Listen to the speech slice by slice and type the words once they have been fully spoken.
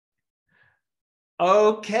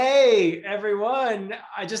Okay, everyone.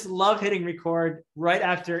 I just love hitting record right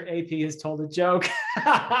after AP has told a joke.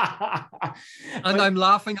 And I'm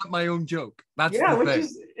laughing at my own joke. That's the which thing.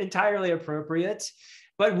 is entirely appropriate.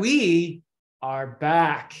 But we are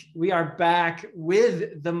back. We are back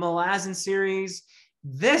with the Malazan series.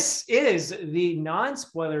 This is the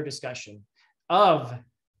non-spoiler discussion of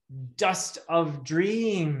Dust of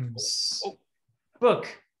Dreams, book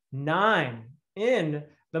 9 in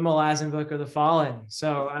the Malazan Book of the Fallan.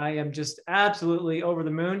 So I am just absolutely over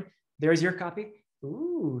the moon. There's your copy.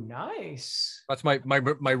 Ooh, nice. That's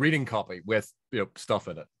my reading copy with stuff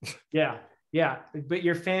in it. Yeah. But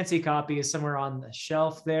your fancy copy is somewhere on the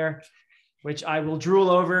shelf there, which I will drool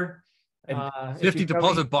over. 50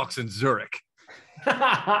 deposit box in Zurich.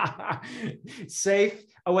 Safe,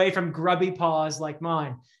 away from grubby paws like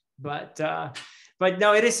mine. But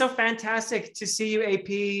no, it is so fantastic to see you,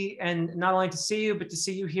 AP, and not only to see you, but to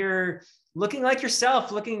see you here looking like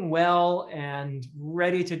yourself, looking well and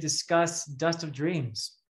ready to discuss Dust of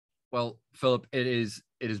Dreams. Well, Philip, it is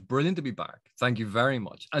brilliant to be back. Thank you very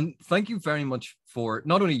much. And thank you very much for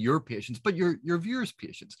not only your patience, but your viewers'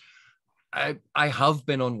 patience. I have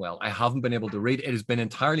been unwell. I haven't been able to read. It has been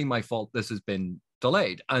entirely my fault. This has been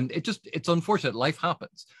delayed. And it's unfortunate. Life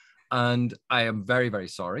happens. And I am very, very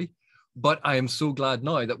sorry. But I am so glad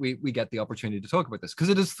now that we get the opportunity to talk about this, because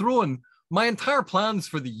it has thrown my entire plans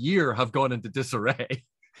for the year have gone into disarray.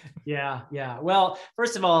 Yeah. Well,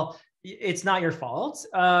 first of all, it's not your fault.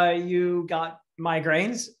 You got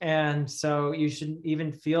migraines, and so you shouldn't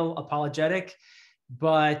even feel apologetic.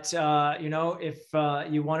 But if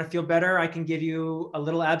you want to feel better, I can give you a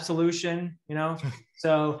little absolution.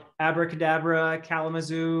 So abracadabra,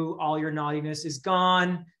 Kalamazoo, all your naughtiness is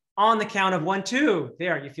gone. On the count of 1, 2.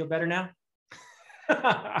 There, you feel better now?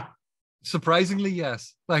 Surprisingly,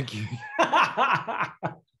 yes. Thank you.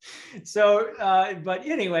 So, but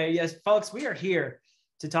anyway, yes, folks, we are here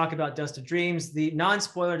to talk about Dust of Dreams, the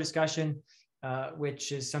non-spoiler discussion,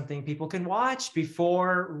 which is something people can watch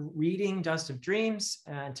before reading Dust of Dreams.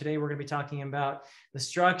 And today we're going to be talking about the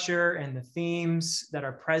structure and the themes that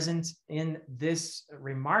are present in this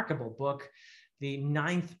remarkable book, the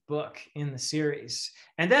 9th book in the series.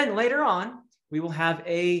 And then later on, we will have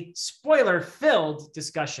a spoiler-filled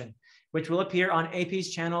discussion, which will appear on AP's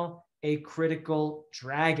channel, A Critical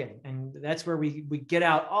Dragon. And that's where we get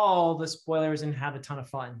out all the spoilers and have a ton of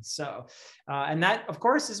fun. So, and that, of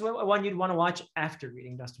course, is one you'd want to watch after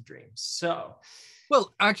reading Dust of Dreams. So,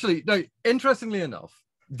 well, actually, now, interestingly enough,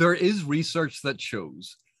 there is research that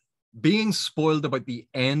shows being spoiled about the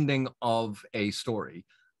ending of a story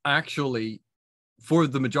actually, for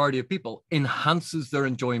the majority of people, enhances their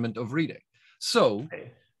enjoyment of reading. So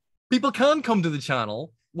people can come to the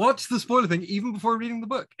channel, watch the spoiler thing even before reading the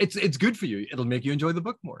book. It's good for you. It'll make you enjoy the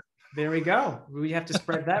book more. There we go. We have to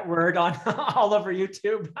spread that word on all over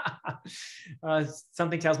YouTube.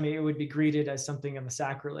 Something tells me it would be greeted as something of a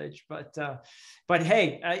sacrilege, but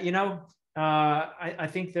hey, I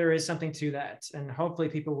think there is something to that, and hopefully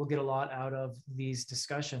people will get a lot out of these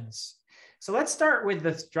discussions. So let's start with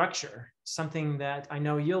the structure, something that I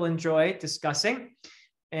know you'll enjoy discussing.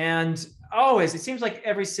 And always, it seems like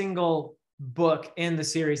every single book in the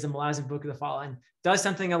series, the Malazan Book of the Fallan, does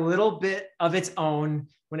something a little bit of its own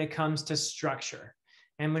when it comes to structure.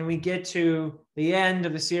 And when we get to the end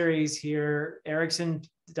of the series here, Erikson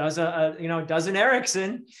does an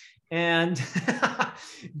Erikson and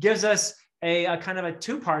gives us a kind of a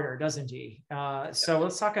two-parter, doesn't he? So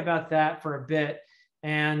let's talk about that for a bit.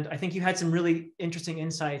 And I think you had some really interesting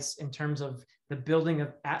insights in terms of the building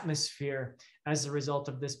of atmosphere as a result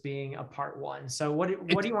of this being a part 1. So what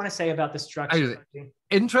do you want to say about the structure?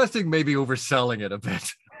 Interesting, maybe overselling it a bit.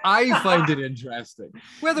 I find it interesting,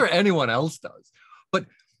 whether anyone else does. But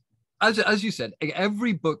as you said,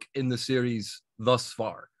 every book in the series thus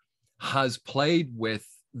far has played with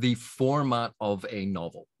the format of a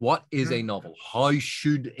novel. What is a novel? How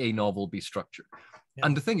should a novel be structured? Yeah.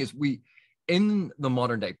 And the thing is, in the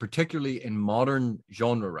modern day, particularly in modern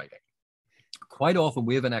genre writing, quite often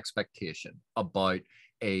we have an expectation about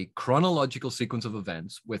a chronological sequence of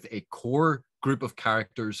events with a core group of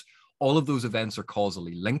characters. All of those events are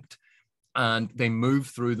causally linked and they move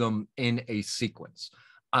through them in a sequence.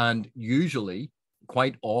 And usually,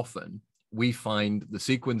 quite often, we find the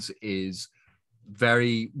sequence is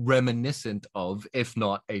very reminiscent of, if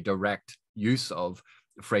not a direct use of,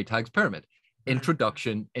 Freytag's pyramid.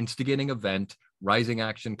 Introduction, instigating event, rising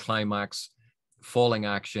action, climax, falling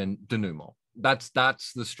action, denouement. That's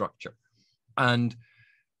the structure. And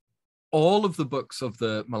all of the books of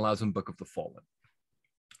the Malazan Book of the Fallan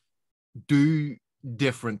do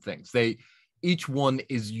different things. each one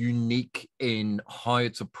is unique in how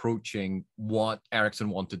it's approaching what Erikson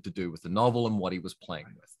wanted to do with the novel and what he was playing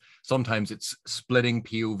with. Sometimes it's splitting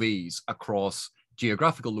POVs across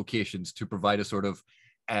geographical locations to provide a sort of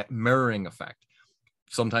mirroring effect.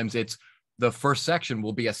 Sometimes it's the first section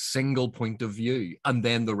will be a single point of view, and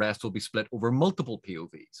then the rest will be split over multiple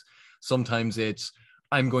POVs. Sometimes it's,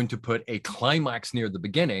 I'm going to put a climax near the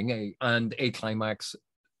beginning and a climax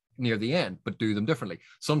near the end, but do them differently.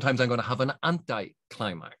 Sometimes I'm going to have an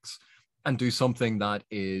anti-climax and do something that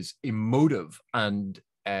is emotive and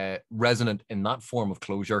resonant in that form of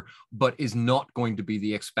closure, but is not going to be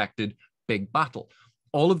the expected big battle.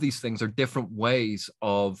 All of these things are different ways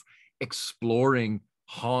of exploring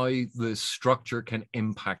how the structure can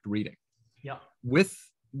impact reading. Yeah. With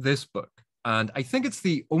this book, and I think it's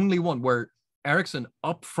the only one where Erikson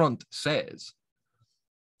upfront says,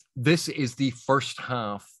 this is the first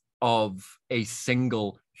half of a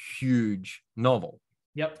single huge novel.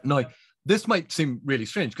 Yep. Now, this might seem really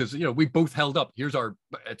strange because, you know, we both held up,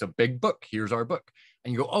 it's a big book, here's our book.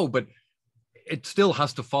 And you go, oh, but it still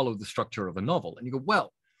has to follow the structure of a novel. And you go,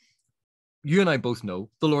 well, you and I both know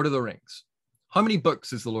The Lord of the Rings. How many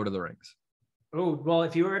books is The Lord of the Rings? Oh, well,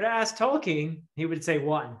 if you were to ask Tolkien, he would say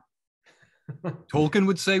 1. Tolkien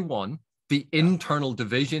would say 1. The internal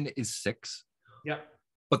division is 6. Yep.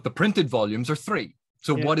 But the printed volumes are 3.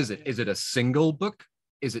 So Yeah. what is it? Is it a single book?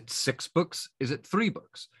 Is it 6 books? Is it 3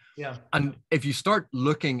 books? Yeah. And if you start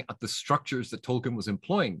looking at the structures that Tolkien was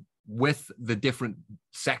employing with the different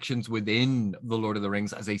sections within The Lord of the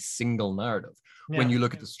Rings as a single narrative, when you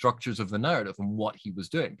look at the structures of the narrative and what he was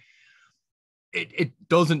doing, it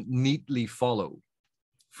doesn't neatly follow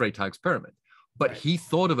Freytag's pyramid, but he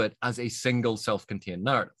thought of it as a single self-contained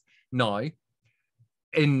narrative. Now,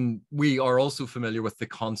 we are also familiar with the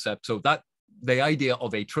concept, so that the idea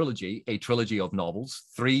of a trilogy of novels,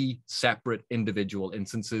 3 separate individual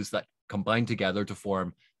instances that combine together to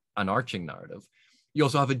form an arching narrative. You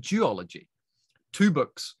also have a duology, 2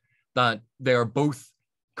 books that they are both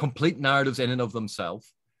complete narratives in and of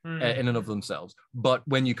themselves, but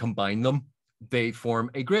when you combine them, they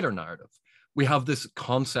form a greater narrative. We have this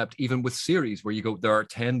concept even with series where you go, there are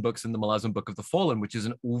 10 books in the Malazan Book of the Fallan, which is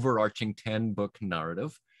an overarching 10-book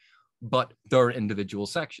narrative, but there are individual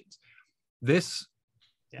sections. This,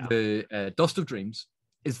 the Dust of Dreams,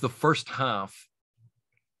 is the first half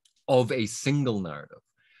of a single narrative.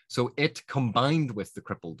 So it, combined with The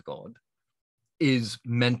Crippled God, is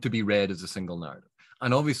meant to be read as a single narrative.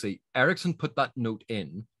 And obviously, Erikson put that note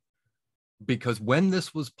in because when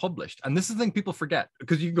this was published, and this is the thing people forget,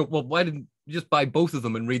 because you go, well, why didn't you just buy both of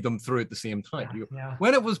them and read them through at the same time?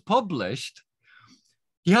 When it was published,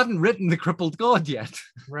 he hadn't written The Crippled God yet.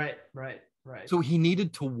 Right. So he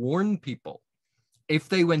needed to warn people if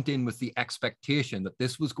they went in with the expectation that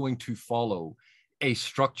this was going to follow a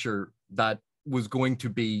structure that was going to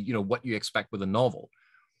be, you know, what you expect with a novel,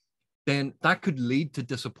 then that could lead to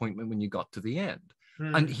disappointment when you got to the end.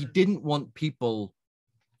 And he didn't want people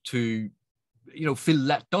to, you know, feel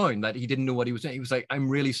let down that he didn't know what he was doing. He was like, I'm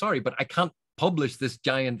really sorry, but I can't publish this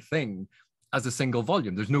giant thing as a single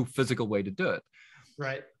volume. There's no physical way to do it.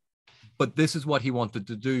 Right. But this is what he wanted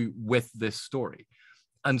to do with this story.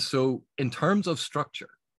 And so in terms of structure,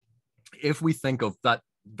 if we think of that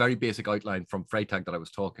very basic outline from Freytag that I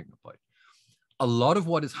was talking about, a lot of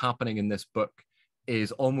what is happening in this book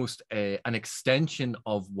is almost an extension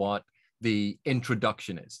of what the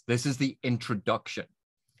introduction is. This is the introduction,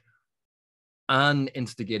 an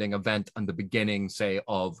instigating event and the beginning, say,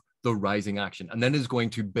 of the rising action, and then is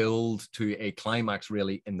going to build to a climax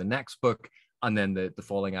really in the next book, and then the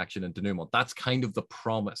falling action in denouement. That's kind of the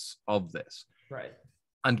promise of this. Right.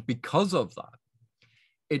 And because of that,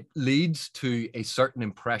 it leads to a certain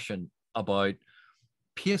impression about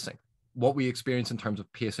pacing, what we experience in terms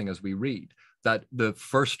of pacing as we read, that the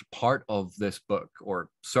first part of this book, or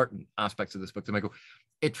certain aspects of this book, they might go,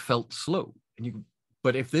 it felt slow.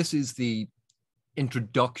 But if this is the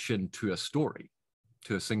introduction to a story,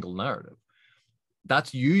 to a single narrative,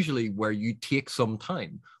 that's usually where you take some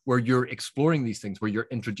time, where you're exploring these things, where you're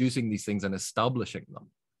introducing these things and establishing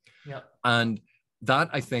them. Yeah. And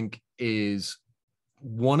that, I think, is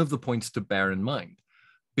one of the points to bear in mind,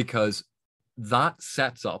 because that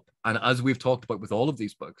sets up, and as we've talked about with all of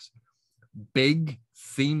these books, big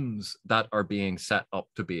themes that are being set up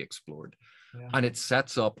to be explored. Yeah. And it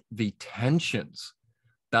sets up the tensions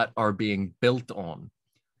that are being built on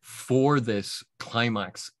for this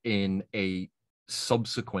climax in a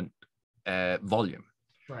subsequent volume.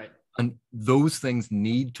 Right. And those things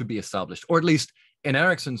need to be established, or at least in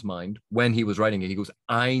Erikson's mind, when he was writing it, he goes,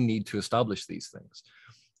 I need to establish these things.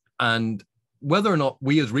 And whether or not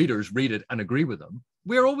we as readers read it and agree with them,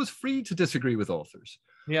 we're always free to disagree with authors.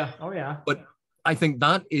 Yeah. Oh, yeah. But I think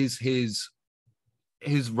that is his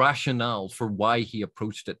rationale for why he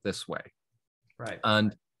approached it this way. Right.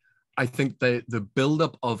 And I think the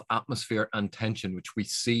buildup of atmosphere and tension, which we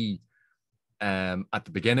see at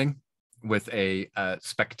the beginning with a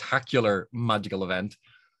spectacular magical event,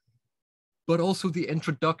 but also the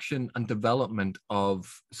introduction and development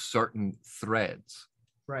of certain threads,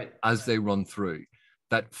 right, as they run through,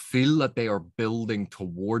 that feel that they are building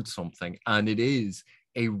towards something, and it is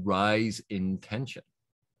a rise in tension.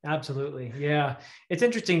 Absolutely. Yeah. It's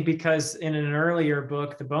interesting because in an earlier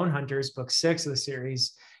book, The Bone Hunters, book 6 of the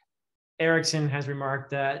series, Erikson has remarked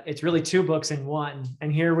that it's really 2 books in one.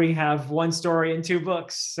 And here we have 1 story in 2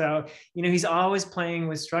 books. So, he's always playing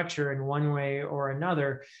with structure in one way or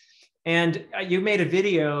another. And you made a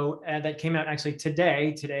video that came out actually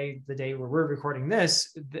today, the day where we're recording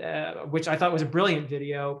this, which I thought was a brilliant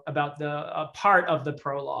video about the part of the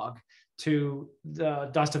prologue to the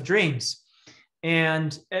Dust of Dreams.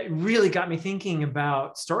 And it really got me thinking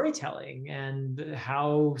about storytelling and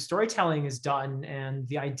how storytelling is done, and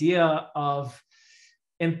the idea of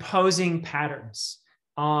imposing patterns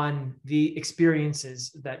on the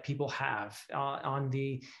experiences that people have,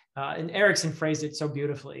 and Erikson phrased it so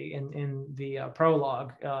beautifully in the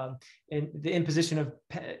prologue, in the imposition of,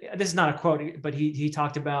 this is not a quote, but he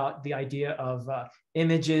talked about the idea of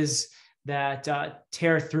images that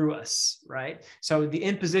tear through us, right? So the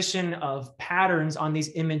imposition of patterns on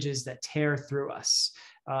these images that tear through us.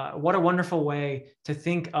 What a wonderful way to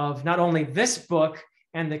think of not only this book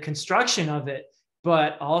and the construction of it,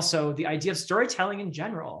 but also the idea of storytelling in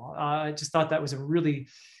general. I just thought that was a really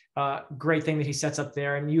great thing that he sets up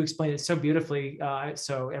there, and you explained it so beautifully.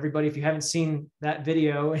 So everybody, if you haven't seen that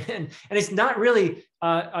video, and it's not really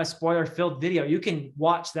a spoiler-filled video, you can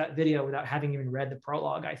watch that video without having even read the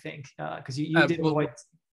prologue, I think, because you did avoid.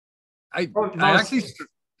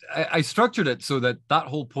 I structured it so that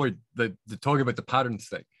whole point, the talking about the patterns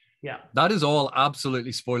thing, yeah, that is all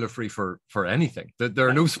absolutely spoiler-free for anything. There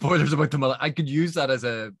are no spoilers about them. I could use that as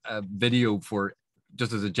a video for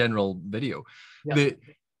just as a general video. Yeah.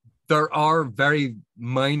 There are very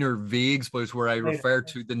minor, vague spoilers where I refer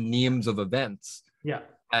to the names of events, yeah,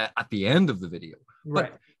 at the end of the video.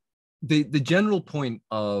 Right. But the general point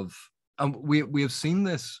of, we have seen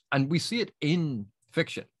this, and we see it in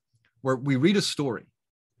fiction, where we read a story,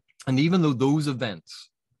 and even though those events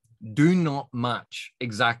do not match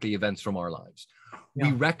exactly events from our lives, yeah,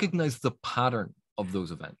 we recognize the pattern of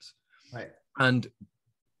those events. Right. And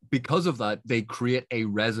because of that, they create a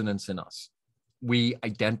resonance in us. We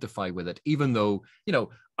identify with it, even though,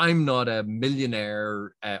 I'm not a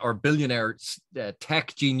millionaire or billionaire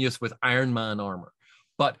tech genius with Iron Man armor,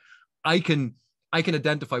 but I can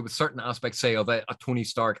identify with certain aspects, say, of a Tony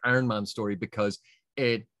Stark Iron Man story, because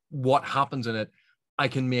what happens in it, I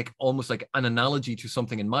can make almost like an analogy to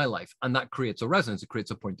something in my life, and that creates a resonance. It creates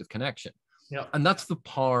a point of connection. Yeah. And that's the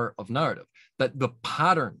power of narrative, that the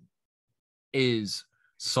pattern is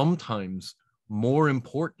sometimes more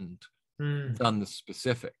important than the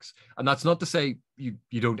specifics. And that's not to say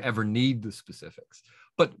you don't ever need the specifics,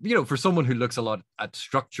 but for someone who looks a lot at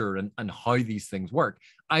structure and how these things work,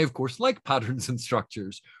 I of course like patterns and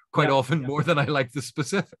structures quite often more than I like the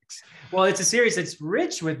specifics. Well, it's a series that's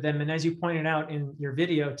rich with them, and as you pointed out in your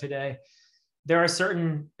video today, there are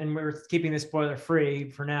certain, and we're keeping this spoiler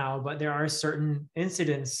free for now, but there are certain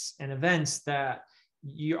incidents and events that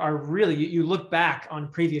you look back on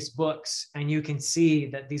previous books and you can see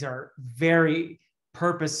that these are very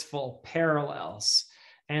purposeful parallels,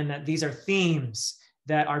 and that these are themes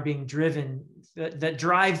that are being driven, that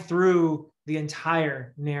drive through the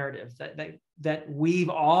entire narrative, that weave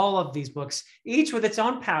all of these books, each with its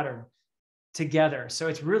own pattern, together. So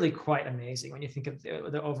it's really quite amazing when you think of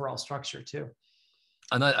the overall structure too.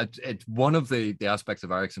 And it's one of the aspects of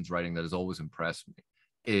Erikson's writing that has always impressed me,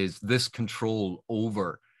 is this control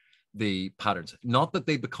over the patterns. Not that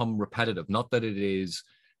they become repetitive, not that it is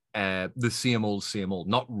the same old,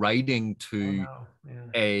 not writing to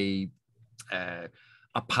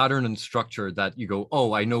a pattern and structure that you go,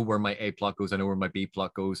 oh, I know where my A plot goes, I know where my B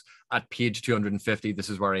plot goes. At page 250, this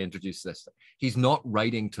is where I introduce this thing. He's not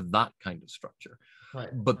writing to that kind of structure. Right.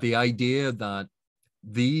 But the idea that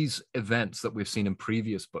these events that we've seen in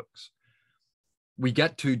previous books, we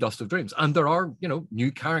get to Dust of Dreams, and there are,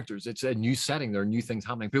 new characters. It's a new setting. There are new things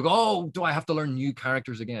happening. People go, oh, do I have to learn new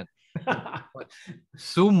characters again? But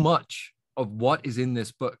so much of what is in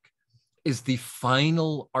this book is the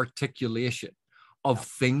final articulation of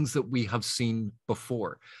things that we have seen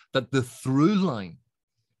before. That the through line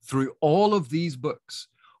through all of these books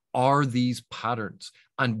are these patterns.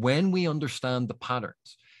 And when we understand the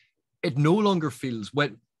patterns, it no longer feels,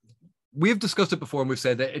 when we've discussed it before and we've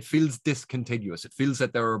said that it feels discontinuous. It feels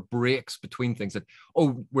that there are breaks between things, that,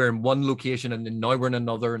 oh, we're in one location and then now we're in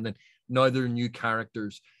another, and then now there are new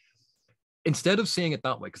characters. Instead of seeing it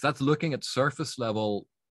that way, because that's looking at surface level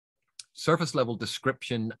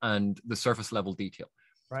description and the surface level detail.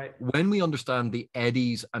 Right. When we understand the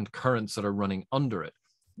eddies and currents that are running under it,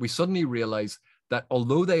 we suddenly realize that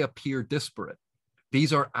although they appear disparate,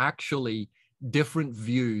 these are actually different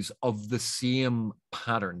views of the same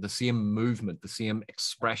pattern, the same movement, the same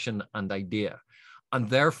expression and idea. And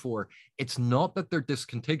therefore, it's not that they're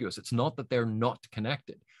discontiguous. It's not that they're not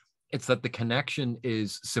connected. It's that the connection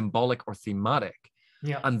is symbolic or thematic.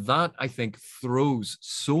 Yeah. And that, I think, throws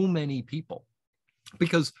so many people,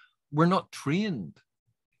 because we're not trained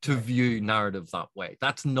to view narrative that way.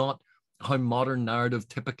 That's not how modern narrative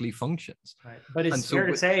typically functions. Right. But it's fair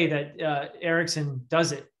to say that Erikson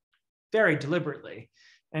does it very deliberately.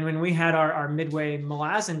 And when we had our midway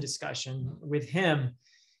Malazan discussion with him,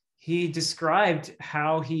 he described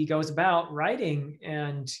how he goes about writing,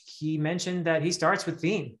 and he mentioned that he starts with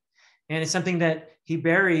theme. And it's something that he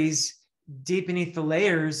buries deep beneath the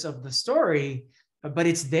layers of the story, but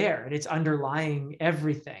it's there and it's underlying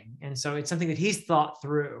everything. And so it's something that he's thought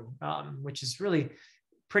through, which is really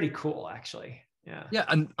pretty cool, actually. Yeah. Yeah,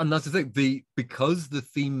 and that's the thing. Because the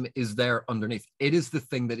theme is there underneath, it is the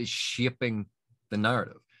thing that is shaping the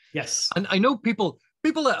narrative. Yes. And I know people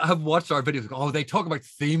that have watched our videos go, oh, they talk about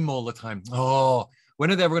theme all the time. Oh,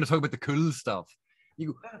 when are they ever going to talk about the cool stuff?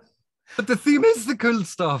 But the theme is the cool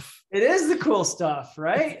stuff. It is the cool stuff,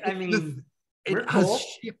 right? I mean, it has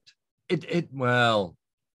shaped it. Well,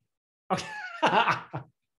 okay.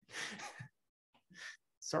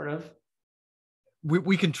 Sort of.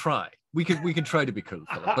 We can try. We can try to be cool,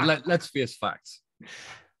 Philip, but let's face facts.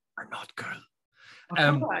 We're not cool. Oh,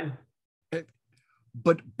 come on.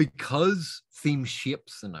 But because theme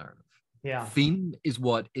shapes the narrative, yeah, theme is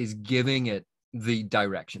what is giving it the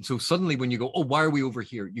direction. So suddenly when you go, oh, why are we over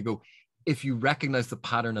here? You go, if you recognize the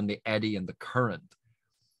pattern and the eddy and the current,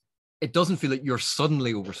 it doesn't feel like you're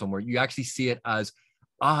suddenly over somewhere. You actually see it as,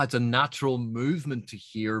 it's a natural movement to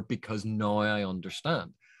here because now I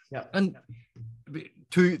understand. Yeah. And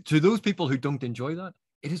to those people who don't enjoy that,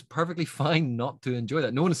 it is perfectly fine not to enjoy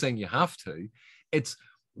that. No one is saying you have to.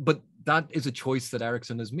 But that is a choice that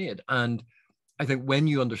Erikson has made. And I think when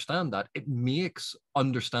you understand that, it makes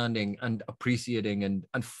understanding and appreciating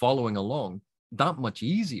and following along that much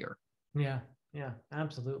easier. Yeah,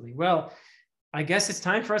 absolutely. Well, I guess it's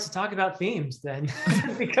time for us to talk about themes then,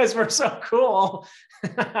 because we're so cool.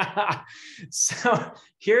 So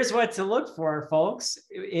here's what to look for, folks,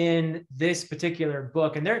 in this particular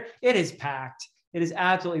book. And it is packed. It is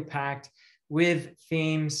absolutely packed with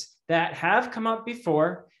themes that have come up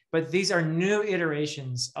before, but these are new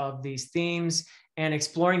iterations of these themes and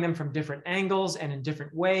exploring them from different angles and in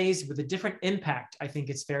different ways with a different impact, I think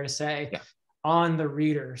it's fair to say, on the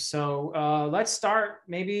reader. So let's start,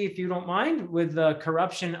 maybe if you don't mind, with the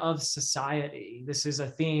corruption of society. This is a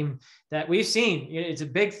theme that we've seen. It's a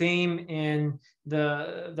big theme in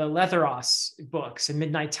the Letheros books and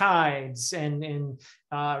Midnight Tides and in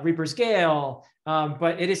Reaper's Gale,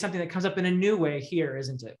 but it is something that comes up in a new way here,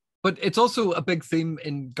 isn't it? But it's also a big theme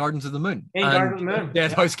in Gardens of the Moon. Gardens of the Moon.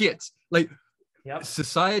 Dead House Gates. Like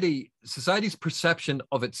society's perception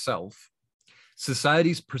of itself,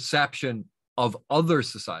 society's perception of other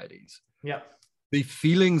societies. The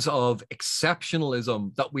feelings of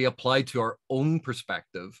exceptionalism that we apply to our own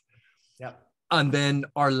perspective. And then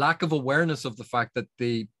our lack of awareness of the fact that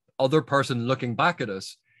the other person looking back at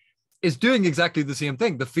us is doing exactly the same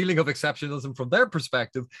thing, the feeling of exceptionalism from their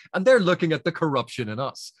perspective, and they're looking at the corruption in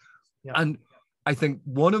us. And I think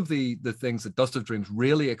one of the things that Dust of Dreams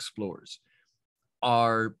really explores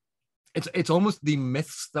are, it's almost the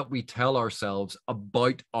myths that we tell ourselves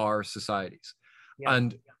about our societies.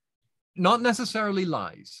 And not necessarily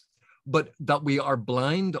lies, but that we are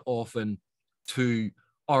blind often to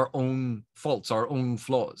our own faults, our own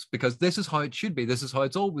flaws, because this is how it should be. This is how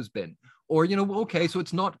it's always been. Or, okay, so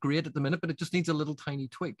it's not great at the minute, but it just needs a little tiny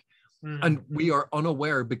tweak. And we are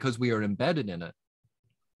unaware, because we are embedded in it,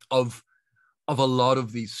 of a lot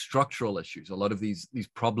of these structural issues, a lot of these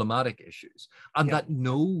problematic issues, and that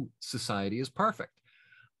no society is perfect.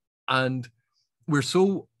 And we're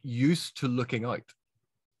so used to looking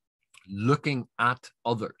at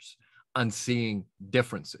others and seeing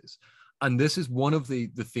differences. And this is one of the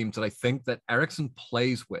themes that I think that Erikson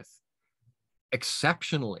plays with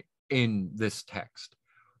exceptionally in this text,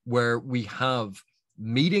 where we have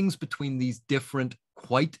meetings between these different,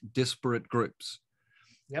 quite disparate groups.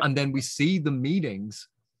 Yep. And then we see the meetings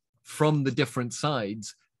from the different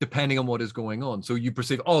sides, depending on what is going on. So you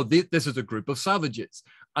perceive, oh, this is a group of savages.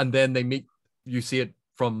 And then they meet, you see it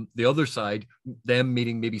from the other side, them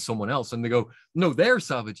meeting maybe someone else. And they go, no, they're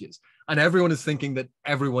savages. And everyone is thinking that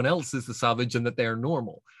everyone else is the savage and that they're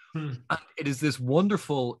normal. And it is this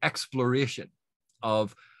wonderful exploration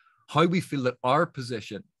of how we feel that our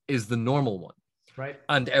position is the normal one. Right.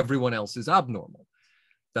 And everyone else is abnormal.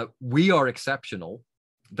 That we are exceptional,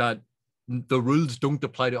 that the rules don't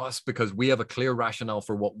apply to us because we have a clear rationale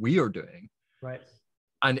for what we are doing. Right.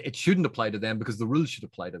 And it shouldn't apply to them because the rules should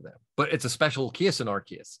apply to them. But it's a special case in our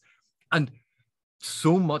case. And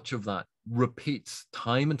so much of that repeats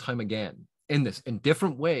time and time again in this, in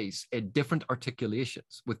different ways, in different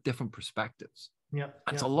articulations, with different perspectives. Yeah.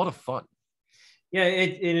 It's a lot of fun. Yeah,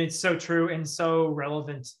 it's so true and so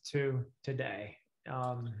relevant to today.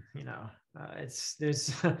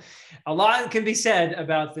 There's a lot that can be said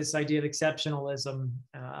about this idea of exceptionalism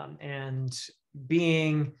and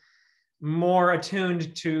being more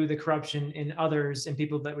attuned to the corruption in others and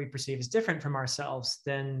people that we perceive as different from ourselves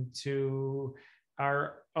than to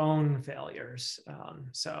our own failures.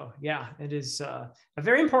 So yeah, it is a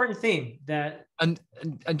very important theme that. And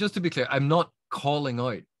just to be clear, I'm not calling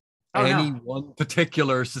out one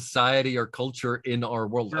particular society or culture in our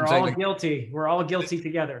world. We're all guilty. We're all guilty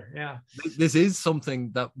together. Yeah. This is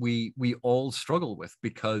something that we all struggle with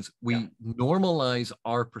because we normalize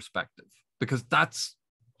our perspective, because that's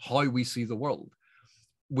how we see the world.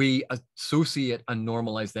 We associate and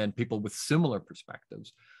normalize then people with similar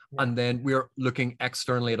perspectives. Yeah. And then we're looking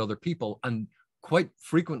externally at other people. And quite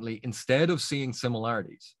frequently, instead of seeing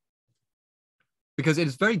similarities, because it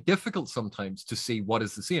is very difficult sometimes to see what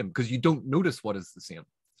is the same, because you don't notice what is the same.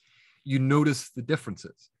 You notice the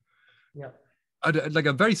differences. Yeah. Like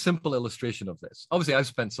a very simple illustration of this. Obviously, I've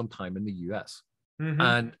spent some time in the US,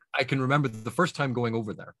 and I can remember the first time going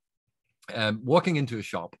over there, walking into a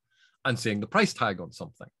shop and seeing the price tag on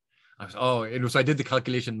something. I did the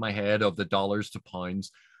calculation in my head of the dollars to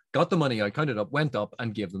pounds, got the money, I counted up, went up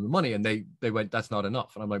and gave them the money. And they went, that's not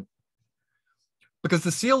enough. And I'm like, because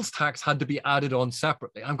the sales tax had to be added on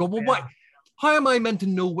separately. I'm going, well, why? How am I meant to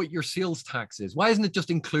know what your sales tax is? Why isn't it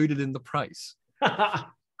just included in the price?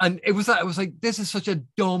 And it was like, this is such a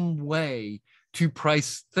dumb way to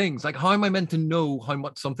price things. Like, how am I meant to know how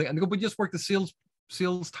much something? And they go, but just work the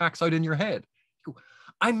sales tax out in your head. You go,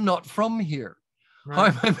 I'm not from here. Right.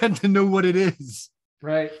 How am I meant to know what it is?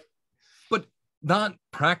 Right. But that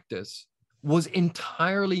practice was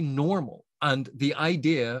entirely normal. And the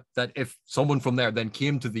idea that if someone from there then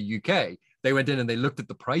came to the UK, they went in and they looked at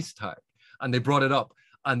the price tag and they brought it up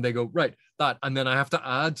and they go, right, that, and then I have to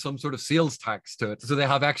add some sort of sales tax to it. So they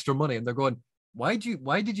have extra money and they're going, why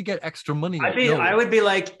did you get extra money? I would be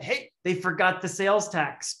like, hey, they forgot the sales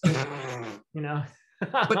tax,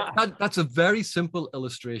 But that's a very simple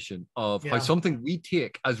illustration of how something we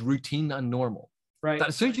take as routine and normal. Right. That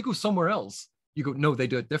as soon as you go somewhere else, you go, no, they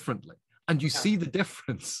do it differently. And you see the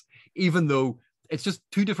difference, even though it's just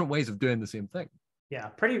two different ways of doing the same thing. Yeah,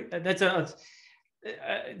 that's a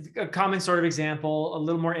common sort of example, a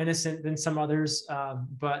little more innocent than some others,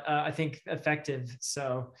 but I think effective.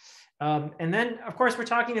 So, and then of course, we're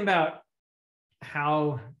talking about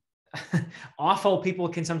how awful people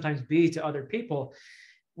can sometimes be to other people,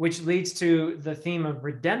 which leads to the theme of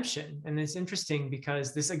redemption. And it's interesting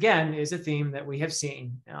because this, again, is a theme that we have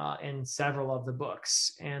seen in several of the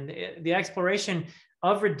books. And the exploration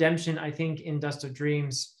of redemption, I think, in Dust of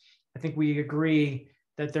Dreams, I think we agree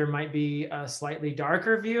that there might be a slightly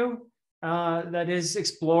darker view that is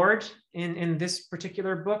explored in this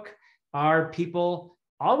particular book. Are people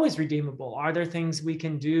always redeemable? Are there things we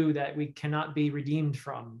can do that we cannot be redeemed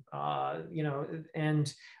from?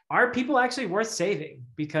 And are people actually worth saving?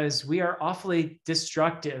 Because we are awfully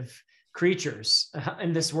destructive creatures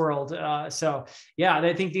in this world. So yeah,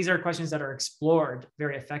 I think these are questions that are explored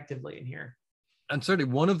very effectively in here. And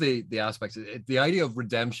certainly one of the aspects, the idea of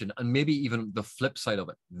redemption, and maybe even the flip side of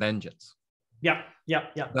it, vengeance. Yeah.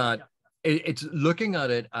 That it's looking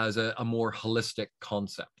at it as a more holistic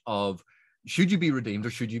concept of, should you be redeemed or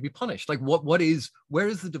should you be punished? Like where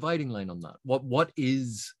is the dividing line on that? What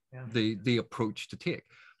is the approach to take?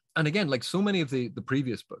 And again, like so many of the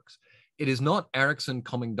previous books, it is not Erikson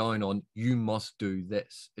coming down on, you must do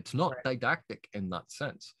this. It's not didactic in that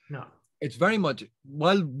sense. No. It's very much,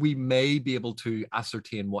 while we may be able to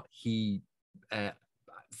ascertain what he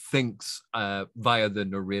thinks via the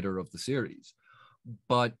narrator of the series,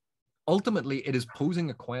 but ultimately it is posing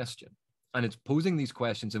a question. And it's posing these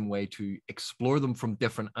questions in a way to explore them from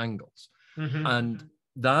different angles. And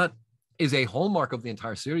that is a hallmark of the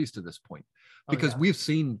entire series to this point. because we've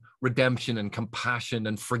seen redemption and compassion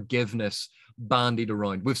and forgiveness bandied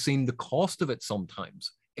around. We've seen the cost of it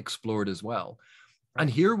sometimes explored as well. Right. And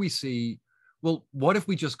here we see, well, what if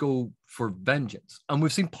we just go for vengeance? And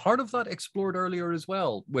we've seen part of that explored earlier as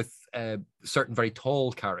well with a certain very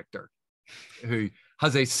tall character who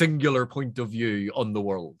has a singular point of view on the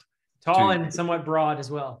world. Tall and somewhat broad as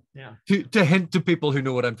well. Yeah. To hint to people who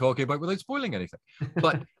know what I'm talking about without spoiling anything.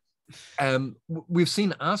 But we've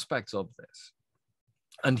seen aspects of this.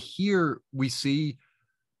 And here we see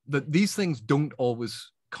that these things don't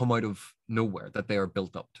always come out of nowhere, that they are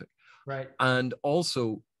built up to. Right. And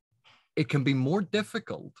also, it can be more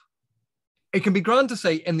difficult. It can be grand to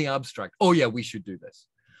say in the abstract, oh yeah, we should do this.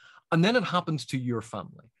 And then it happens to your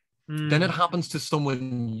family. Then it happens to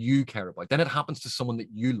someone you care about. Then it happens to someone that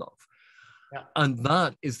you love. Yeah. And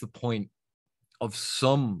that is the point of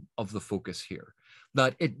some of the focus here,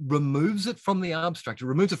 that it removes it from the abstract. It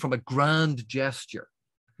removes it from a grand gesture.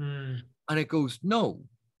 And it goes, no,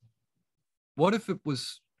 what if it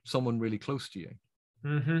was someone really close to you?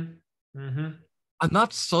 And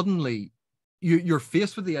that suddenly, you're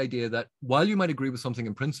faced with the idea that while you might agree with something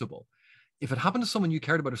in principle, if it happened to someone you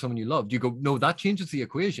cared about or someone you loved, you go, no, that changes the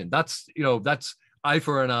equation. That's eye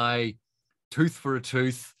for an eye, tooth for a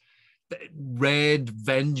tooth, red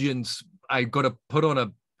vengeance. I got to put on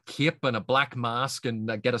a cape and a black mask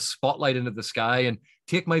and get a spotlight into the sky and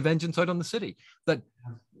take my vengeance out on the city. That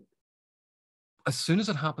as soon as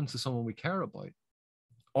it happens to someone we care about,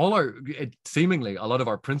 seemingly a lot of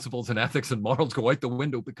our principles and ethics and morals go out the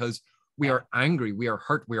window because we are angry, we are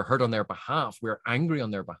hurt on their behalf, we are angry on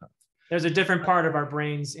their behalf. There's a different part of our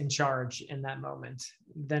brains in charge in that moment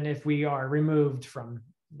than if we are removed from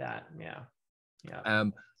that.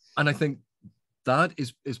 And I think that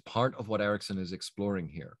is part of what Erikson is exploring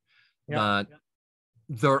here. That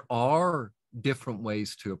there are different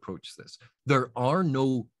ways to approach this. There are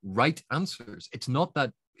no right answers. It's not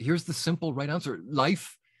that here's the simple right answer.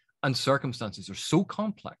 Life and circumstances are so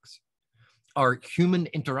complex. Our human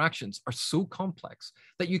interactions are so complex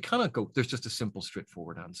that you cannot go, there's just a simple,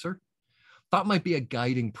 straightforward answer. That might be a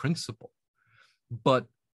guiding principle, but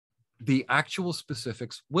the actual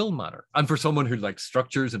specifics will matter. And for someone who likes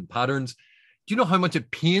structures and patterns, do you know how much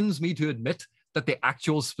it pains me to admit that the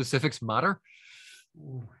actual specifics matter?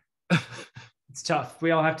 It's tough.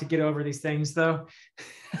 We all have to get over these things, though.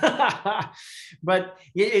 But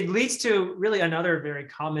it leads to really another very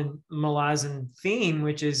common Malazan theme,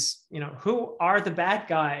 which is, who are the bad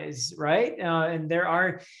guys, right? And there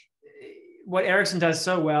are, what Erikson does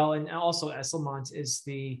so well, and also Esselmont, is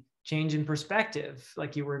the change in perspective,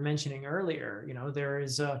 like you were mentioning earlier. There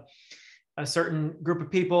is a certain group of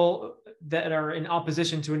people that are in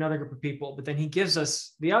opposition to another group of people, but then he gives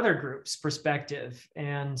us the other group's perspective,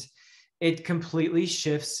 and it completely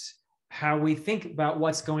shifts how we think about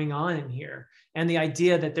what's going on in here. And the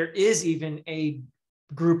idea that there is even a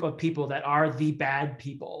group of people that are the bad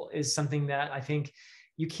people is something that I think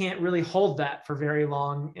you can't really hold that for very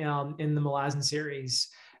long in the Malazan series.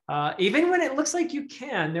 Even when it looks like you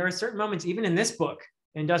can, there are certain moments, even in this book,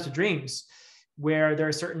 in Dust of Dreams, where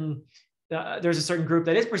there's a certain group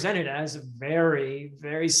that is presented as very,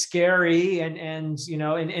 very scary, and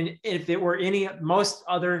if it were most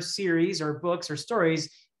other series or books or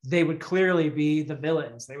stories, they would clearly be the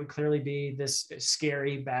villains. They would clearly be this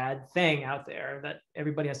scary, bad thing out there that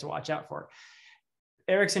everybody has to watch out for.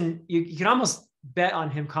 Erikson, you can almost bet on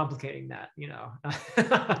him complicating that,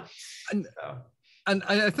 And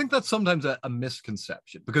I think that's sometimes a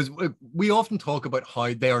misconception, because we often talk about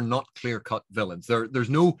how they are not clear-cut villains. There's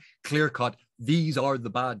no clear-cut, these are the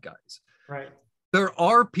bad guys. Right. There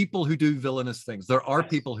are people who do villainous things. There are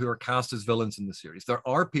people who are cast as villains in the series. There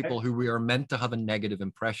are people who we are meant to have a negative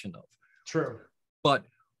impression of. True. But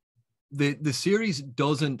the series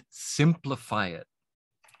doesn't simplify it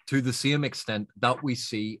to the same extent that we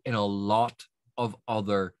see in a lot of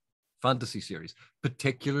other fantasy series,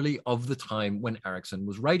 particularly of the time when Erikson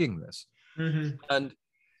was writing this. And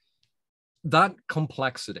that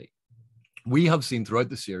complexity, we have seen throughout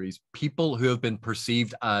the series people who have been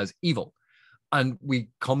perceived as evil, and we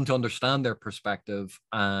come to understand their perspective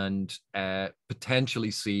and potentially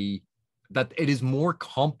see that it is more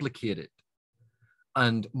complicated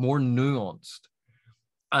and more nuanced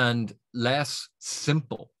and less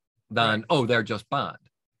simple than, oh, they're just bad.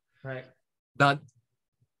 Right. That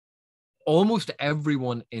almost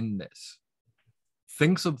everyone in this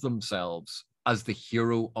thinks of themselves as the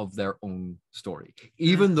hero of their own story.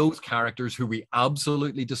 Even those characters who we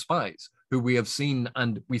absolutely despise, who we have seen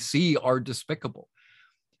and we see are despicable.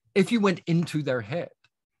 If you went into their head,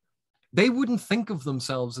 they wouldn't think of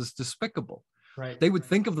themselves as despicable. Right. They would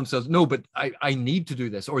think of themselves, no, but I need to do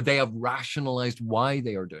this, or they have rationalized why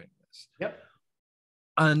they are doing this. Yep.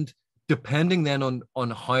 And depending then on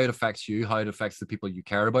how it affects you, how it affects the people you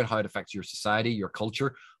care about, how it affects your society, your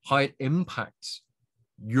culture, how it impacts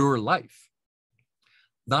your life,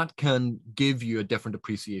 that can give you a different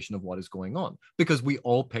appreciation of what is going on, because we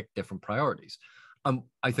all pick different priorities.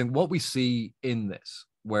 I think what we see in this,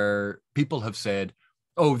 where people have said,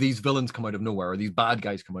 oh, these villains come out of nowhere, or these bad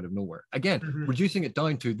guys come out of nowhere. Again, reducing it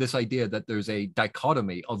down to this idea that there's a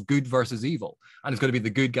dichotomy of good versus evil, and it's going to be the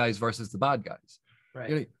good guys versus the bad guys. Right.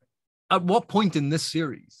 You know, at what point in this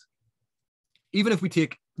series, even if we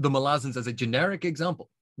take the Malazans as a generic example,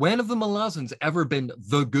 when have the Malazans ever been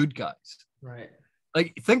the good guys? Right.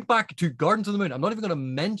 Like, think back to Gardens of the Moon. I'm not even going to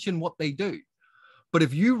mention what they do. But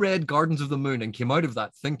if you read Gardens of the Moon and came out of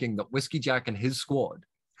that thinking that Whiskey Jack and his squad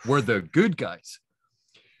were the good guys,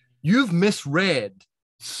 you've misread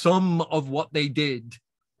some of what they did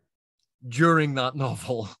during that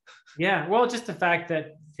novel. Yeah, well, just the fact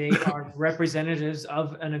that they are representatives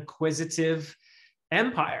of an acquisitive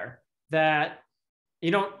empire, that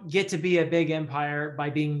you don't get to be a big empire by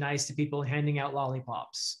being nice to people handing out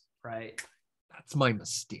lollipops, right? That's my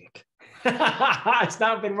mistake. It's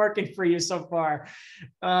not been working for you so far.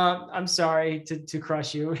 I'm sorry to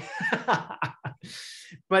crush you.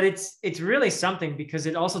 But it's really something, because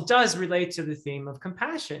it also does relate to the theme of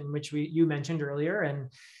compassion, which you mentioned earlier. And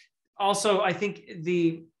also, I think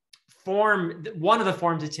one of the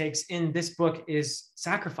forms it takes in this book is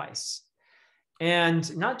sacrifice.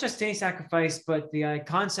 And not just any sacrifice, but the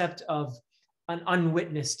concept of an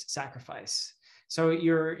unwitnessed sacrifice. So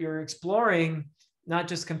you're exploring not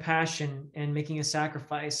just compassion and making a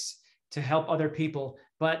sacrifice to help other people,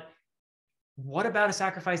 but what about a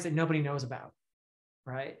sacrifice that nobody knows about,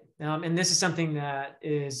 right? And this is something that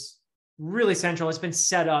is really central. It's been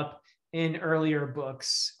set up in earlier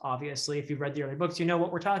books. Obviously, if you've read the earlier books, you know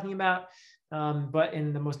what we're talking about. But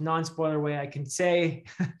in the most non-spoiler way I can say,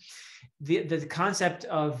 the concept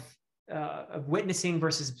of witnessing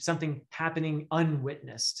versus something happening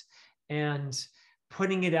unwitnessed, and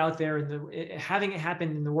putting it out there and having it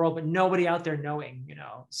happen in the world, but nobody out there knowing,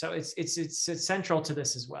 So it's central to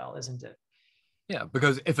this as well, isn't it? Yeah,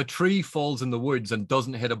 because if a tree falls in the woods and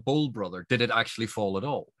doesn't hit a bull brother, did it actually fall at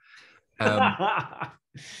all?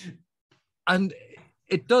 And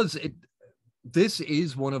it does. This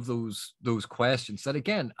is one of those questions that,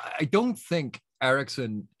 again, I don't think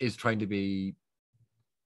Erikson is trying to be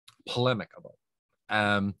polemic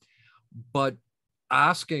about, but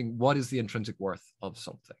asking what is the intrinsic worth of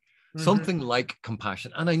something. Something like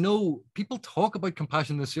compassion. And I know people talk about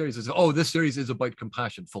compassion in this series as, oh, this series is about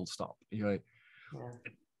compassion, full stop. Yeah.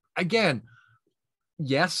 Again,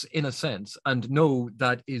 yes, in a sense, and no,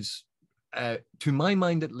 that is, to my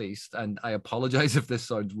mind at least, and I apologize if this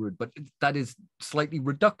sounds rude, but that is slightly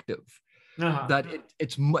reductive. That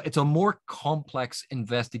it's a more complex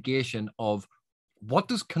investigation of what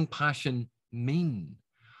does compassion mean?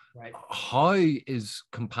 Right. How is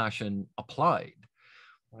compassion applied?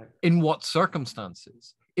 Right. In what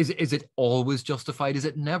circumstances? Is it always justified? Is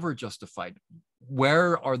it never justified?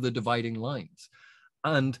 Where are the dividing lines?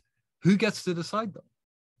 And who gets to decide them?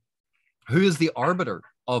 Who is the arbiter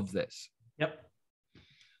of this?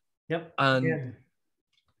 Yep. And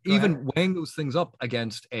even weighing those things up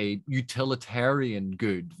against a utilitarian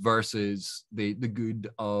good versus the good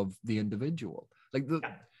of the individual. Like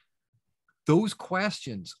those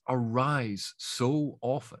questions arise so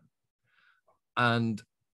often and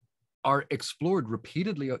are explored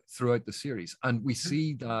repeatedly throughout the series. And we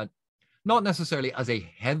see that not necessarily as a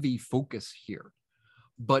heavy focus here,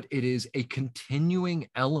 but it is a continuing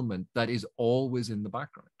element that is always in the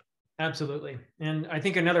background. Absolutely. And I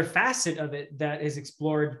think another facet of it that is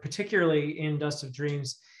explored, particularly in Dust of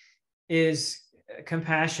Dreams, is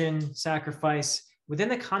compassion, sacrifice within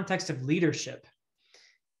the context of leadership.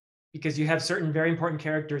 Because you have certain very important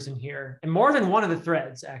characters in here, and more than one of the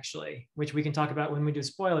threads, actually, which we can talk about when we do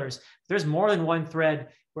spoilers. There's more than one thread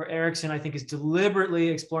where Erikson, I think, is deliberately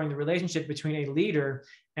exploring the relationship between a leader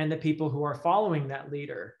and the people who are following that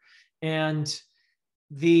leader. And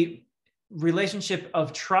the relationship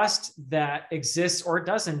of trust that exists or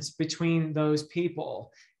doesn't between those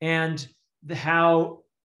people, and how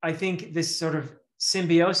I think this sort of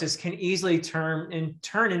symbiosis can easily turn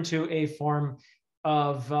into a form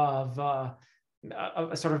of a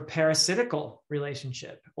sort of parasitical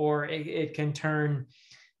relationship, or it can turn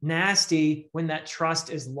nasty when that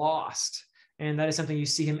trust is lost. And that is something you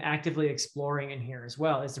see him actively exploring in here as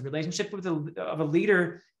well. It's the relationship of a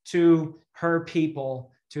leader to her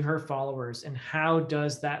people, to her followers, and how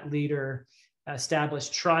does that leader establish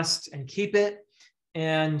trust and keep it,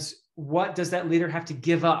 and what does that leader have to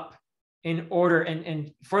give up in order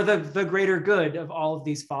and for the greater good of all of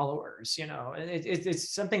these followers.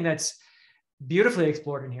 It's something that's beautifully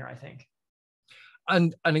explored in here, I think.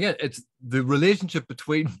 And again, it's the relationship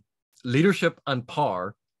between leadership and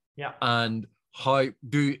power. Yeah. And how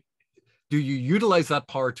do you utilize that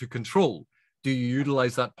power to control? Do you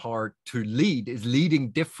utilize that power to lead? Is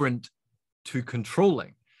leading different to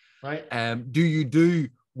controlling? Right. Do you do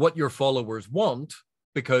what your followers want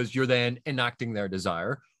because you're then enacting their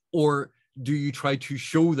desire? Or do you try to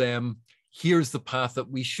show them, here's the path that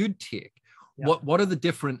we should take? Yeah. What are the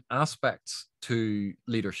different aspects to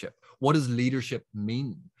leadership? What does leadership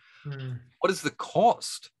mean? What is the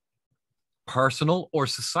cost, personal or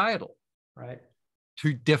societal, right,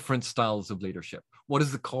 to different styles of leadership? What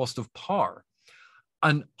is the cost of power?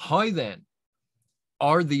 And how then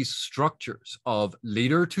are these structures of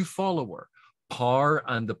leader to follower, power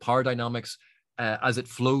and the power dynamics as it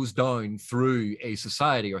flows down through a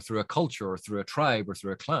society or through a culture or through a tribe or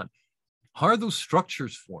through a clan, how are those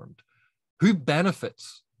structures formed? Who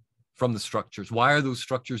benefits from the structures? Why are those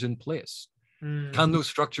structures in place? Can those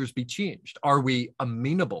structures be changed? Are we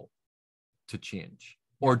amenable to change,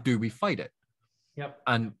 or do we fight it? Yep.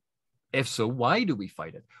 And if so, why do we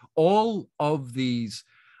fight it? All of these,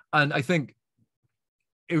 and I think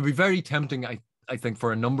it would be very tempting, I think,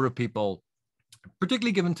 for a number of people,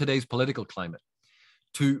 particularly given today's political climate,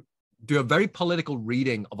 to do a very political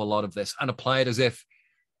reading of a lot of this and apply it as if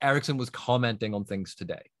Erikson was commenting on things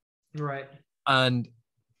today. Right. And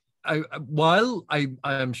while I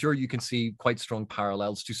am sure you can see quite strong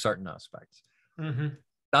parallels to certain aspects,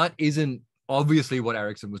 that isn't obviously what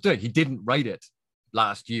Erikson was doing. He didn't write it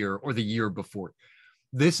last year or the year before.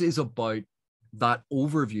 This is about that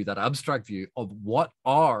overview, that abstract view of what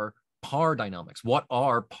are power dynamics, what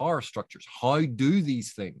are power structures, how do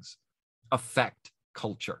these things affect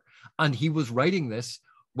culture? And he was writing this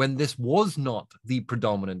when this was not the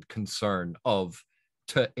predominant concern of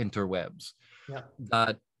interwebs. Yeah.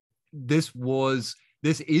 That this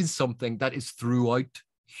is something that is throughout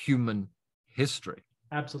human history.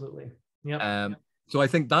 Absolutely. Yeah. So I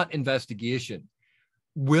think that investigation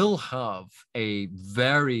will have a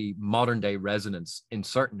very modern day resonance in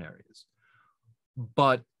certain areas.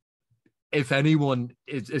 But if anyone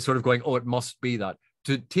is sort of going, oh, it must be that,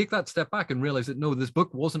 to take that step back and realize that, no, this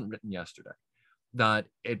book wasn't written yesterday, that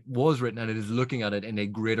it was written and it is looking at it in a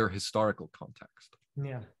greater historical context.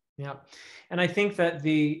 Yeah. Yeah. And I think that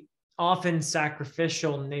the often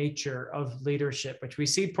sacrificial nature of leadership, which we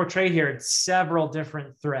see portrayed here in several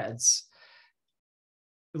different threads,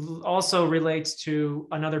 also relates to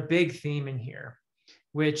another big theme in here,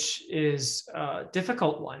 which is a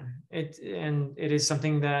difficult one. It is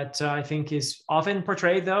something that I think is often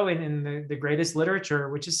portrayed, though, in the greatest literature,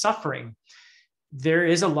 which is suffering. There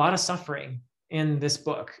is a lot of suffering in this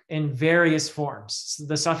book in various forms.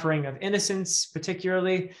 The suffering of innocence,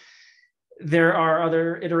 particularly. There are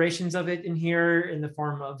other iterations of it in here in the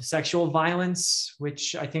form of sexual violence,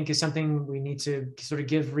 which I think is something we need to sort of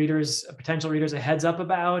give readers, potential readers, a heads up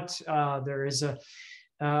about. There is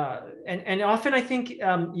and often I think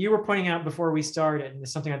you were pointing out before we started, and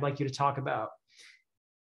it's something I'd like you to talk about.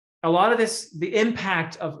 A lot of this, the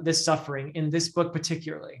impact of this suffering in this book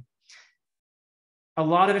particularly, a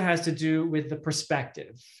lot of it has to do with the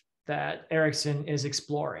perspective that Erikson is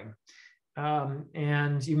exploring.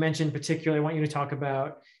 And you mentioned particularly, I want you to talk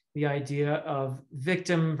about the idea of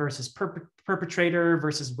victim versus perpetrator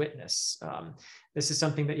versus witness. This is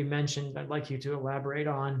something that you mentioned. I'd like you to elaborate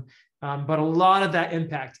on. But a lot of that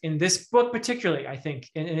impact in this book, particularly, I think,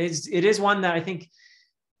 and it is one that I think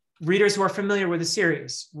readers who are familiar with the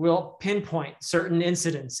series will pinpoint certain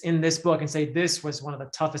incidents in this book and say, this was one of the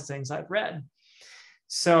toughest things I've read.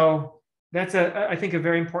 So that's I think a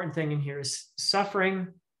very important thing in here is suffering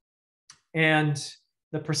and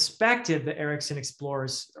the perspective that Erikson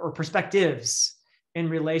explores, or perspectives in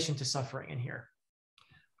relation to suffering in here.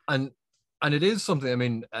 And it is something, I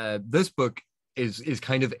mean, this book is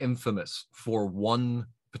kind of infamous for one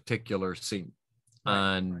particular scene.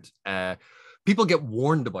 Right. And people get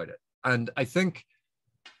warned about it. And I think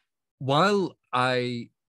while I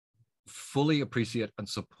fully appreciate and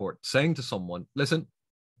support saying to someone, listen,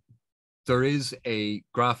 there is a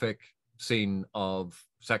graphic scene of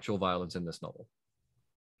sexual violence in this novel.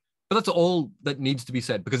 But that's all that needs to be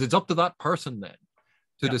said, because it's up to that person then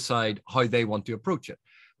to decide how they want to approach it.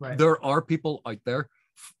 Right. There are people out there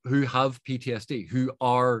who have PTSD, who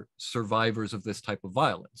are survivors of this type of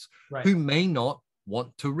violence, right, who may not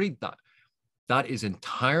want to read that. That is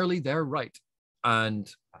entirely their right. And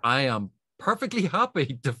I am perfectly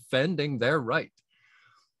happy defending their right.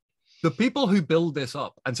 The people who build this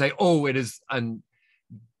up and say, oh, it is, and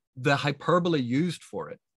the hyperbole used for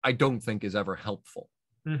it, I don't think is ever helpful.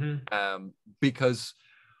 Because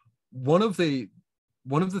one of the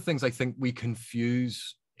things I think we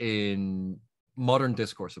confuse in modern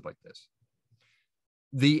discourse about this,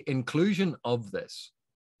 the inclusion of this,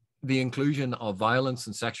 the inclusion of violence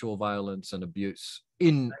and sexual violence and abuse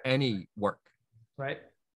in any work, right?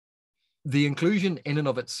 The inclusion in and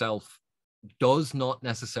of itself does not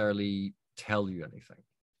necessarily tell you anything.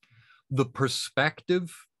 The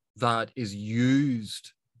perspective that is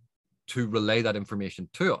used to relay that information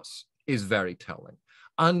to us is very telling.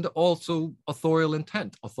 And also authorial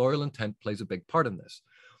intent. Authorial intent plays a big part in this.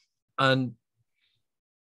 And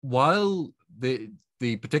while the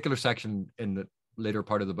particular section in the later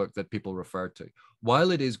part of the book that people refer to,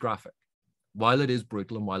 while it is graphic, while it is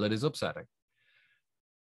brutal, and while it is upsetting,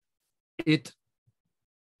 it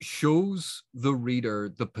shows the reader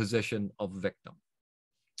the position of victim.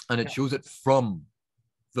 And it shows it from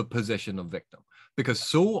the position of victim. Because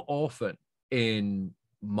so often in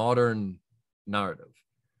modern narrative,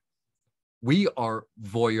 we are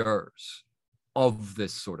voyeurs of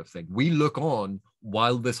this sort of thing. We look on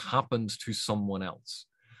while this happens to someone else.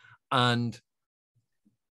 And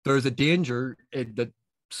there's a danger that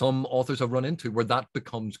some authors have run into where that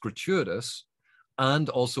becomes gratuitous, and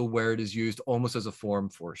also where it is used almost as a form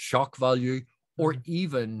for shock value or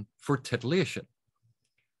even for titillation.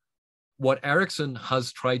 What Erikson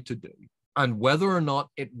has tried to do, and whether or not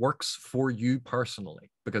it works for you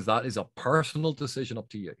personally, because that is a personal decision up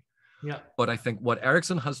to you. Yeah. But I think what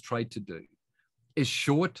Erikson has tried to do is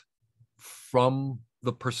show it from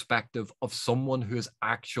the perspective of someone who is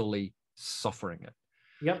actually suffering it.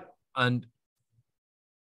 Yep. And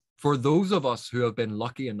for those of us who have been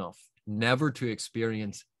lucky enough never to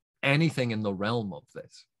experience anything in the realm of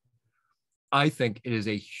this, I think it is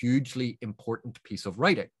a hugely important piece of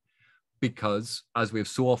writing. Because, as we've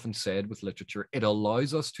so often said with literature, it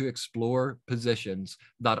allows us to explore positions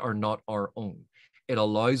that are not our own. It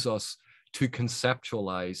allows us to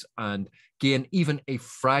conceptualize and gain even a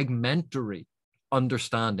fragmentary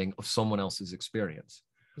understanding of someone else's experience.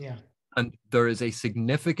 Yeah. And there is a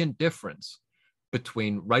significant difference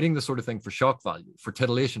between writing the sort of thing for shock value, for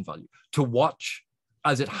titillation value, to watch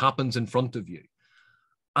as it happens in front of you,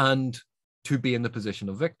 and to be in the position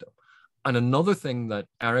of victim. And another thing that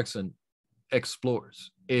Erikson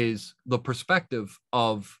explores is the perspective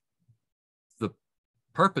of the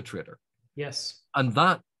perpetrator. Yes. And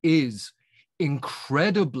that is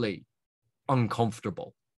incredibly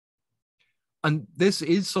uncomfortable. And this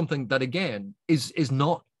is something that, again, is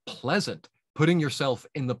not pleasant. Putting yourself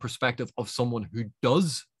in the perspective of someone who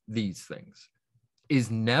does these things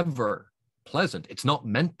is never pleasant. It's not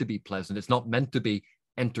meant to be pleasant. It's not meant to be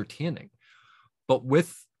entertaining. But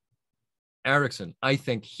with Erikson, I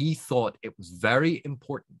think he thought it was very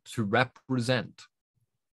important to represent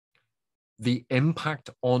the impact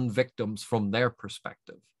on victims from their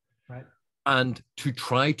perspective, right, and to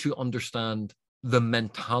try to understand the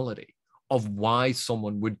mentality of why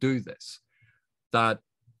someone would do this. That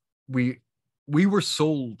we were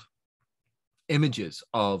sold images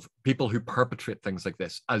of people who perpetrate things like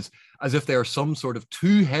this as if they are some sort of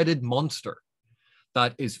two-headed monster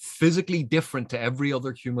that is physically different to every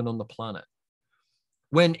other human on the planet.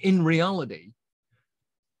 When in reality,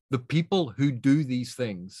 the people who do these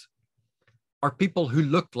things are people who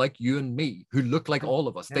look like you and me, who look like all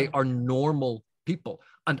of us. Yeah. They are normal people,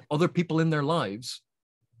 and other people in their lives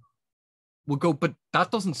will go, but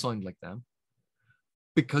that doesn't sound like them,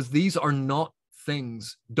 because these are not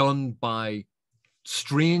things done by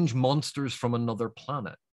strange monsters from another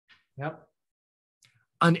planet. Yep.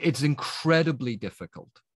 And it's incredibly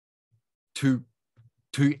difficult to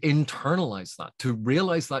internalize that, to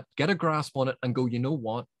realize that, get a grasp on it and go, you know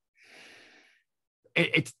what?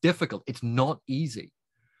 It's difficult. It's not easy.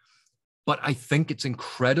 But I think it's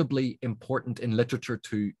incredibly important in literature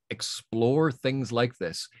to explore things like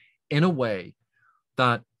this in a way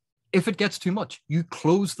that if it gets too much, you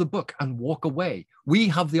close the book and walk away. We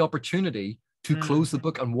have the opportunity to close the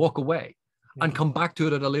book and walk away and come back to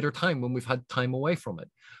it at a later time when we've had time away from it.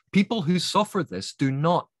 People who suffer this do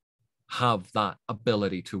not have that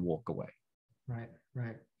ability to walk away. Right,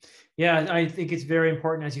 right. Yeah, I think it's very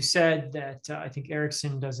important, as you said, that I think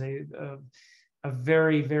Erikson does a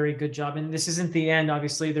very, very good job. And this isn't the end.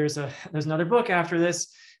 Obviously, there's another book after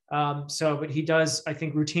this. But he does, I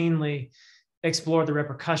think, routinely explore the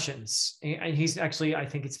repercussions. And he's actually, I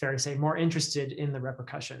think it's fair to say, more interested in the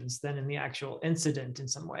repercussions than in the actual incident in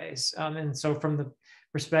some ways. And so from the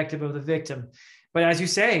perspective of the victim. But as you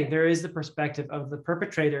say, there is the perspective of the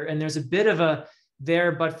perpetrator, and there's a bit of a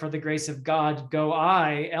there, but for the grace of God, go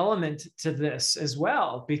I element to this as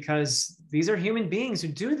well, because these are human beings who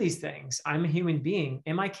do these things. I'm a human being.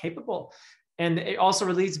 Am I capable? And it also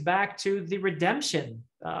relates back to the redemption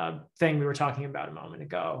thing we were talking about a moment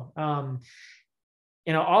ago.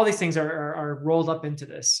 All these things are rolled up into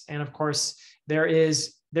this. And of course,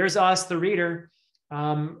 there's us, the reader,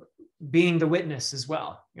 being the witness as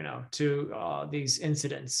well, to these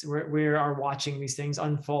incidents. We are watching these things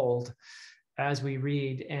unfold as we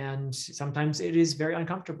read, and sometimes it is very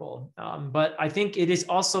uncomfortable. But I think it is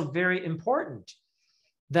also very important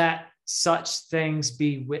that such things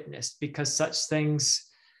be witnessed, because such things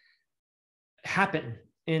happen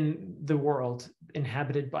in the world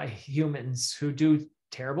inhabited by humans who do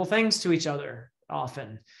terrible things to each other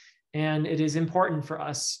often. And it is important for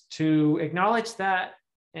us to acknowledge that.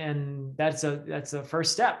 And that's a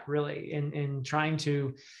first step, really, in trying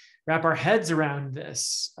to wrap our heads around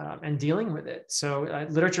this and dealing with it. So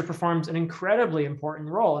literature performs an incredibly important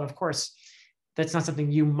role. And of course, that's not something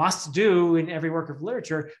you must do in every work of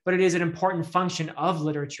literature, but it is an important function of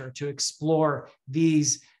literature to explore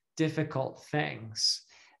these difficult things,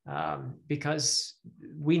 because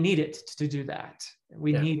we need it to do that.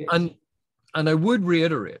 We need it. And I would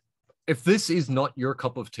reiterate, if this is not your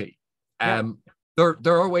cup of tea, there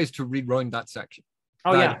are ways to read around that section.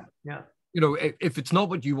 Oh, yeah. If it's not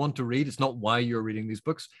what you want to read, it's not why you're reading these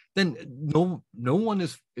books, then no one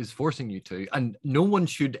is forcing you to, and no one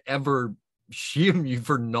should ever shame you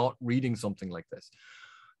for not reading something like this.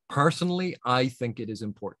 Personally, I think it is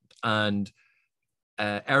important. And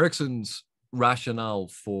Erikson's rationale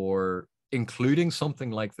for including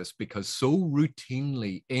something like this, because so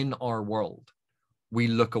routinely in our world, we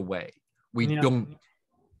look away. We don't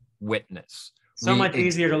witness. So much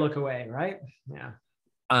easier to look away, right? Yeah.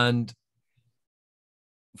 And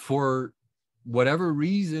for whatever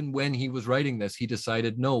reason, when he was writing this, he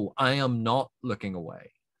decided, no, I am not looking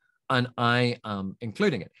away, and I am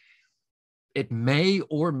including it. It may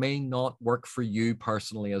or may not work for you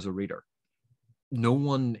personally as a reader. No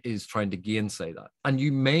one is trying to gainsay that. And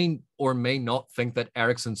you may or may not think that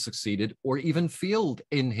Erikson succeeded or even failed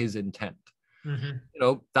in his intent.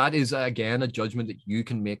 Mm-hmm. That is, again, a judgment that you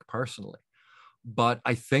can make personally. But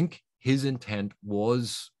I think his intent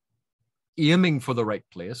was aiming for the right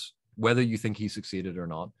place, whether you think he succeeded or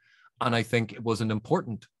not. And I think it was an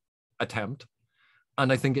important attempt.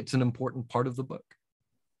 And I think it's an important part of the book.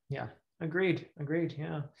 Yeah, agreed.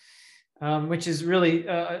 Yeah. Which is really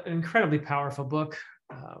an incredibly powerful book,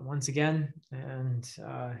 once again, and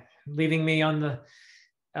leaving me on the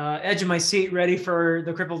edge of my seat, ready for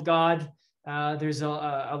the crippled God. There's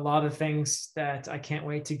a lot of things that I can't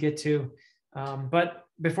wait to get to. But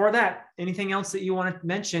before that, anything else that you want to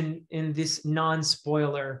mention in this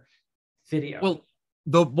non-spoiler video? Well,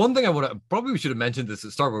 the one thing we should have mentioned this at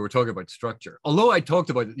the start, where we're talking about structure. Although I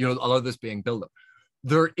talked about, a lot of this being build up,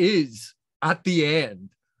 there is at the end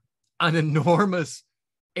an enormous,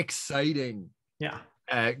 exciting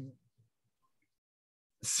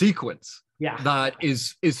sequence that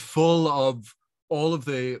is full of all of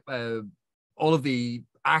the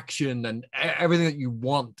action and everything that you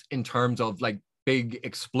want in terms of like big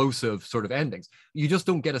explosive sort of endings. You just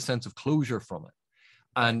don't get a sense of closure from it.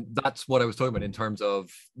 And that's what I was talking about in terms of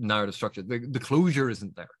narrative structure. The closure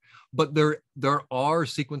isn't there, but there are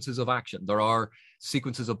sequences of action. There are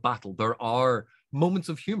sequences of battle. There are moments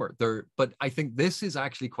of humor there. But I think this is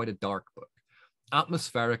actually quite a dark book.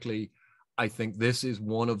 Atmospherically, I think this is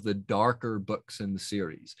one of the darker books in the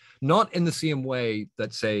series. Not in the same way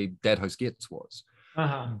that, say, Dead House Gates was,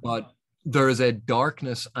 but there is a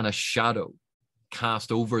darkness and a shadow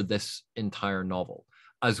cast over this entire novel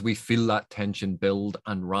as we feel that tension build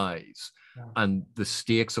and rise and the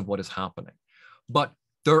stakes of what is happening. But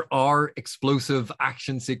there are explosive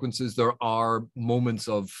action sequences. There are moments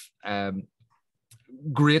of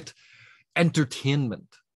great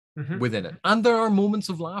entertainment within it. And there are moments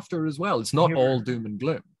of laughter as well. It's not all doom and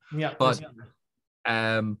gloom. Yeah, but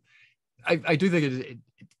I do think it's a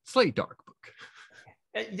slightly dark book.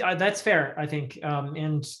 That's fair, I think.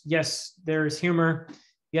 And yes, there's humor.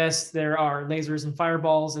 Yes, there are lasers and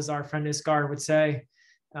fireballs, as our friend Iskar would say.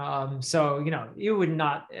 So, you would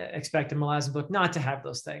not expect a Malazan book not to have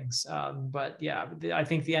those things. But yeah, I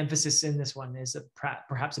think the emphasis in this one is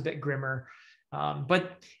perhaps a bit grimmer.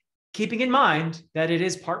 But keeping in mind that it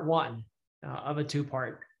is part one of a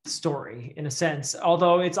 2-part story, in a sense,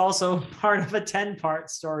 although it's also part of a 10-part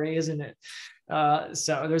story, isn't it?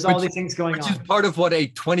 So there's all these things going on. Which is part of what a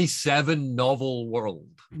 27 novel world.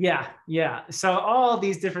 Yeah, yeah. So all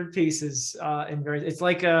these different pieces in various, it's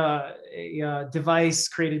like a device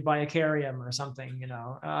created by a Carium or something, you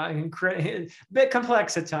know, a bit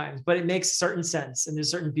complex at times, but it makes certain sense and there's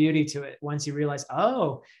certain beauty to it once you realize,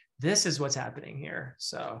 oh, this is what's happening here.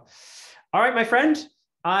 So, all right, my friend,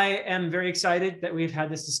 I am very excited that we've had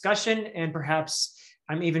this discussion, and perhaps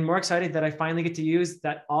I'm even more excited that I finally get to use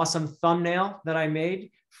that awesome thumbnail that I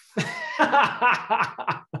made.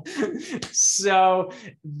 So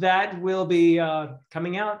that will be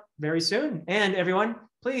coming out very soon. And everyone,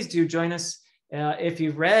 please do join us if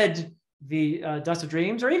you've read the Dust of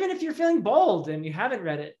Dreams, or even if you're feeling bold and you haven't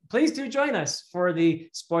read it, please do join us for the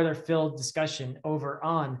spoiler-filled discussion over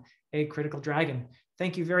on A Critical Dragon.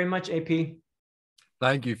 Thank you very much, AP.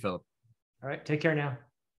 Thank you, Philip. All right, take care now.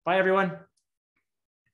 Bye, everyone.